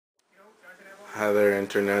Hi there,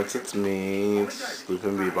 internets. It's me. It's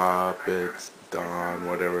Lupin Bebop. It's Don.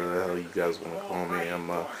 Whatever the hell you guys want to call me. I'm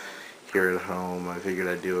here at home. I figured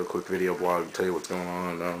I'd do a quick video blog to tell you what's going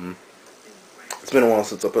on. It's been a while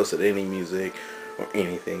since I posted any music or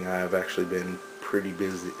anything. I've actually been pretty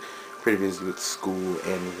busy with school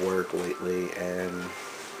and work lately. And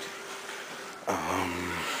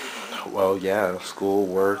well, yeah, school,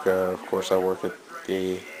 work. Of course, I work at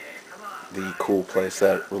the cool place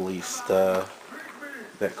that released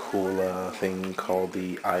that cool thing called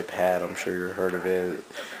the iPad. I'm sure you've heard of it.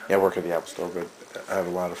 Yeah, I work at the Apple Store, but I have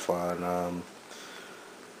a lot of fun.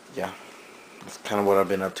 Yeah, that's kind of what I've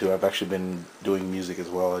been up to. I've actually been doing music as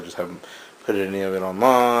well. I just haven't put any of it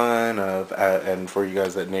online. And for you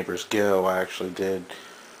guys at Neighbors Go, I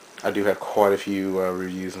do have quite a few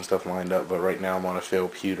reviews and stuff lined up, but right now I'm on a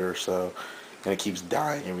failed pewter, so and it keeps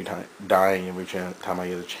dying every time I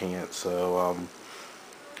get a chance. So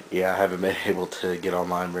yeah, I haven't been able to get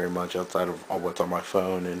online very much outside of what's on my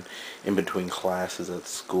phone and in between classes at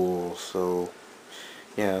school. So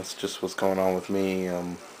yeah, it's just what's going on with me.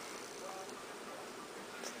 Uh,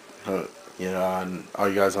 and all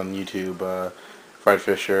you guys on YouTube, Fried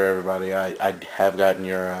Fisher, everybody, I have gotten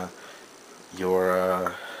your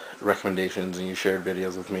recommendations and you shared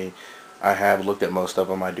videos with me. I have looked at most of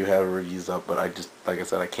them. I do have reviews up, but I just, like I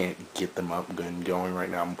said, I can't get them up and going right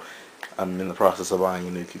now. I'm in the process of buying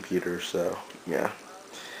a new computer, so yeah.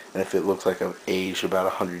 And if it looks like I've aged about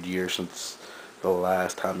 100 years since the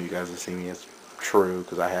last time you guys have seen me, it's true,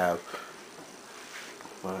 because I have.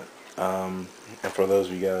 But, and for those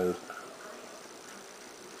of you guys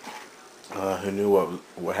who knew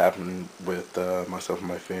what happened with myself and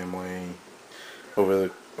my family over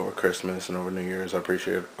Christmas and over New Year's, I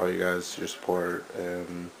appreciate all you guys, your support,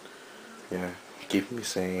 and yeah, keeping me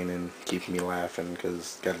sane and keeping me laughing,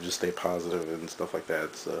 because gotta just stay positive and stuff like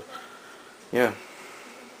that. So yeah,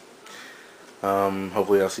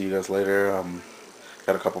 hopefully I'll see you guys later.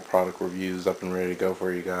 Got a couple product reviews up and ready to go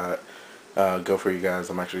for you guys.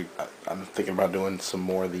 I'm thinking about doing some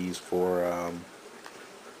more of these for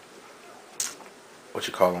what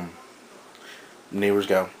you call them, Neighbors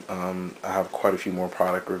Go. I have quite a few more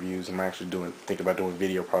product reviews. I'm actually thinking about doing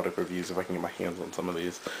video product reviews if I can get my hands on some of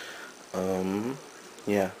these.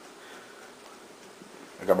 Yeah,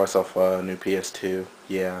 I got myself a new PS2.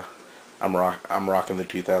 Yeah, I'm rocking the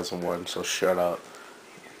 2001. So shut up.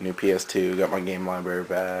 New PS2. Got my game library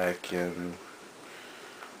back, and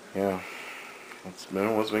yeah, that's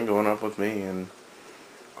been what's been going on with me. And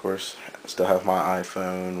of course, I still have my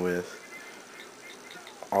iPhone with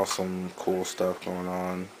awesome, cool stuff going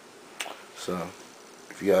on. So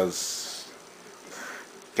if you guys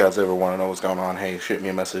ever want to know what's going on, hey, shoot me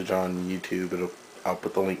a message on YouTube. I'll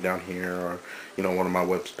put the link down here, or one of my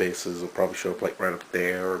web spaces will probably show up like right up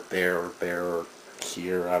there, or there, or there, or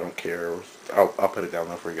here. I don't care. I'll put it down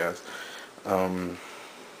there for you guys.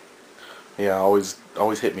 Yeah, always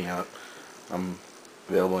hit me up. I'm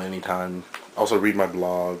available anytime. Also read my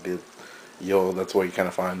blog. That's where you kind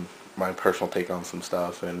of find my personal take on some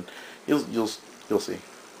stuff, and you'll see.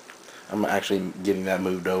 I'm actually getting that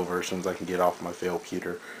moved over as soon as I can get off my failed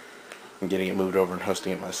pewter. I'm getting it moved over and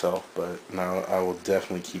hosting it myself, but now I will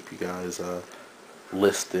definitely keep you guys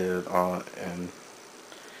listed on and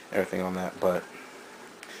everything on that. But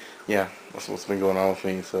yeah, that's what's been going on with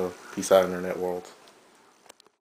me. So peace out, internet world.